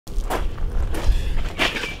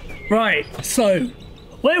Right, so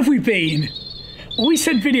where have we been? Well, we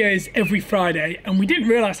sent videos every Friday and we didn't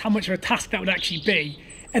realise how much of a task that would actually be.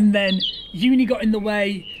 And then uni got in the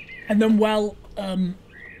way, and then, well,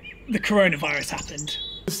 the coronavirus happened.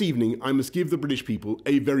 This evening, I must give the British people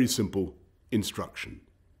a very simple instruction.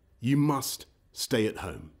 You must stay at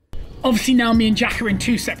home. Obviously now me and Jack are in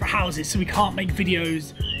two separate houses, so we can't make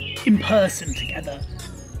videos in person together.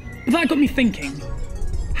 But that got me thinking,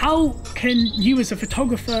 how can you as a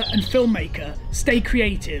photographer and filmmaker stay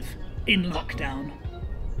creative in lockdown?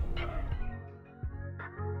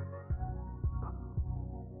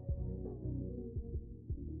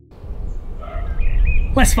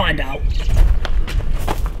 Let's find out.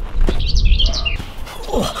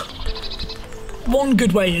 Oh. One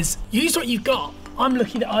good way is use what you've got. I'm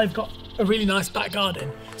lucky that I've got a really nice back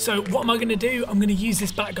garden. So what am I going to do? I'm going to use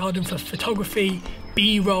this back garden for photography,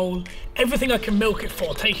 B-roll, everything I can milk it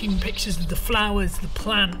for, taking pictures of the flowers, the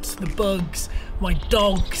plants, the bugs, my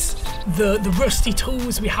dogs, the rusty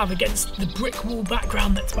tools we have against the brick wall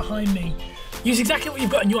background that's behind me. Use exactly what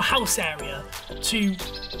you've got in your house area to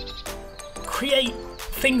create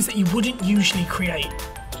things that you wouldn't usually create.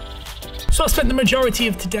 So I spent the majority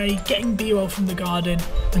of today getting B-roll from the garden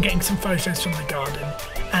and getting some photos from the garden.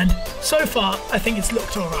 And so far, I think it's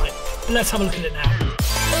looked all right. But let's have a look at it now.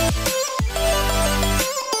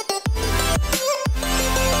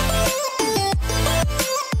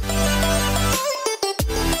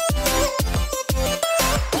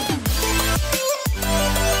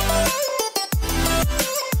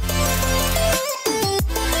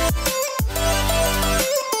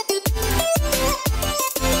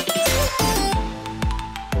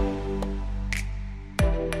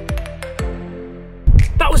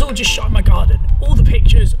 That was all just shot in my garden. All the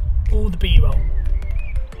pictures, all the B-roll.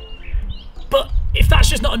 But if that's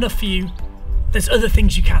just not enough for you, there's other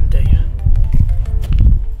things you can do.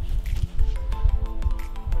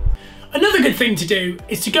 Another good thing to do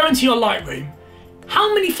is to go into your Lightroom.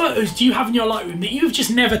 How many photos do you have in your Lightroom that you've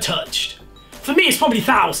just never touched? For me, it's probably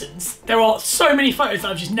thousands. There are so many photos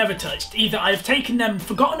that I've just never touched. Either I've taken them,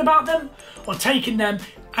 forgotten about them, or taken them,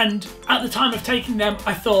 and at the time of taking them,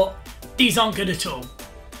 I thought, these aren't good at all.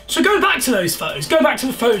 So go back to those photos, go back to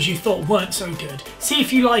the photos you thought weren't so good. See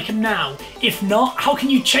if you like them now. If not, how can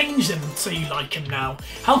you change them so you like them now?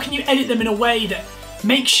 How can you edit them in a way that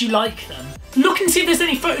makes you like them? Look and see if there's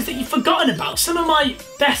any photos that you've forgotten about. Some of my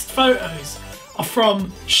best photos are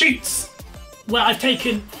from shoots where I've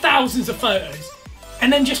taken thousands of photos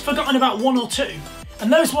and then just forgotten about one or two.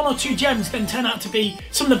 And those one or two gems then turn out to be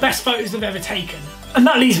some of the best photos I've ever taken. And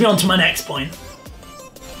that leads me on to my next point.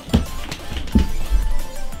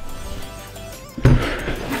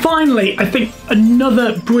 Finally, I think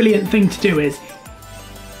another brilliant thing to do is,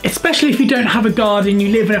 especially if you don't have a garden, you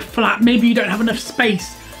live in a flat, maybe you don't have enough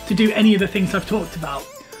space to do any of the things I've talked about,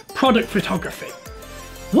 product photography.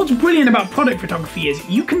 What's brilliant about product photography is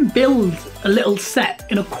you can build a little set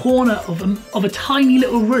in a corner of a tiny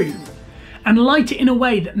little room and light it in a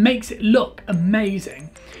way that makes it look amazing.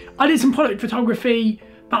 I did some product photography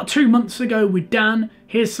about 2 months ago with Dan.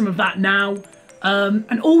 Here's some of that now.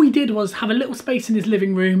 And all we did was have a little space in his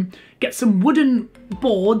living room, get some wooden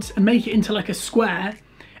boards and make it into like a square,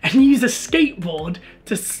 and use a skateboard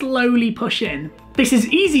to slowly push in. This is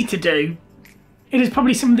easy to do. It is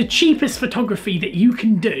probably some of the cheapest photography that you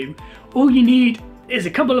can do. All you need is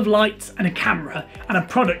a couple of lights and a camera and a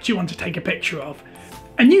product you want to take a picture of.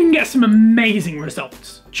 And you can get some amazing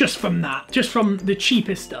results just from that, just from the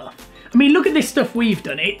cheapest stuff. I mean, look at this stuff we've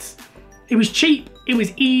done. It was cheap, it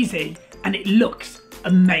was easy, and it looks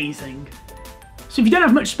amazing. So if you don't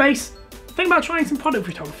have much space, think about trying some product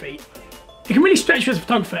photography. It can really stretch you as a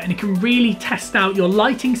photographer, and it can really test out your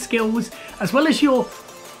lighting skills as well as your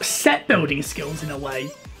set building skills in a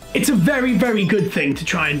way. It's a very, very good thing to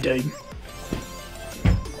try and do.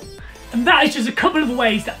 And that is just a couple of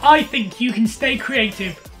ways that I think you can stay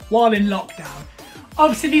creative while in lockdown.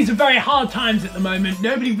 Obviously, these are very hard times at the moment.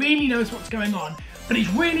 Nobody really knows what's going on, but it's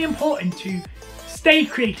really important to stay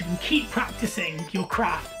creative and keep practicing your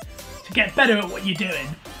craft to get better at what you're doing.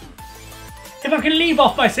 If I can leave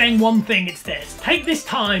off by saying one thing, it's this. Take this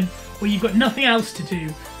time where you've got nothing else to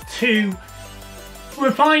do to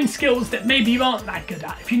refine skills that maybe you aren't that good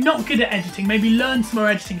at. If you're not good at editing, maybe learn some more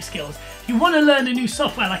editing skills. If you want to learn a new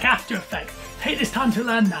software like After Effects, take this time to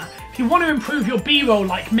learn that. If you want to improve your B-roll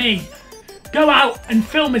like me, go out and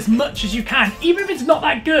film as much as you can. Even if it's not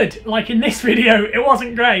that good, like in this video, it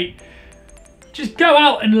wasn't great. Just go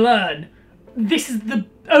out and learn. This is the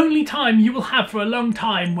only time you will have for a long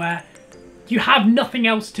time where you have nothing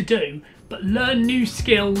else to do but learn new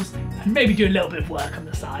skills and maybe do a little bit of work on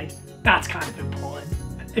the side. That's kind of important.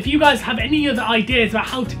 If you guys have any other ideas about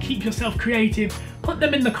how to keep yourself creative, put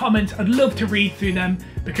them in the comments. I'd love to read through them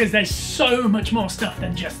because there's so much more stuff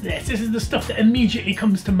than just this. This is the stuff that immediately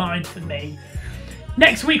comes to mind for me.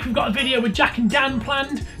 Next week we've got a video with Jack and Dan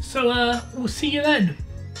planned, so we'll see you then.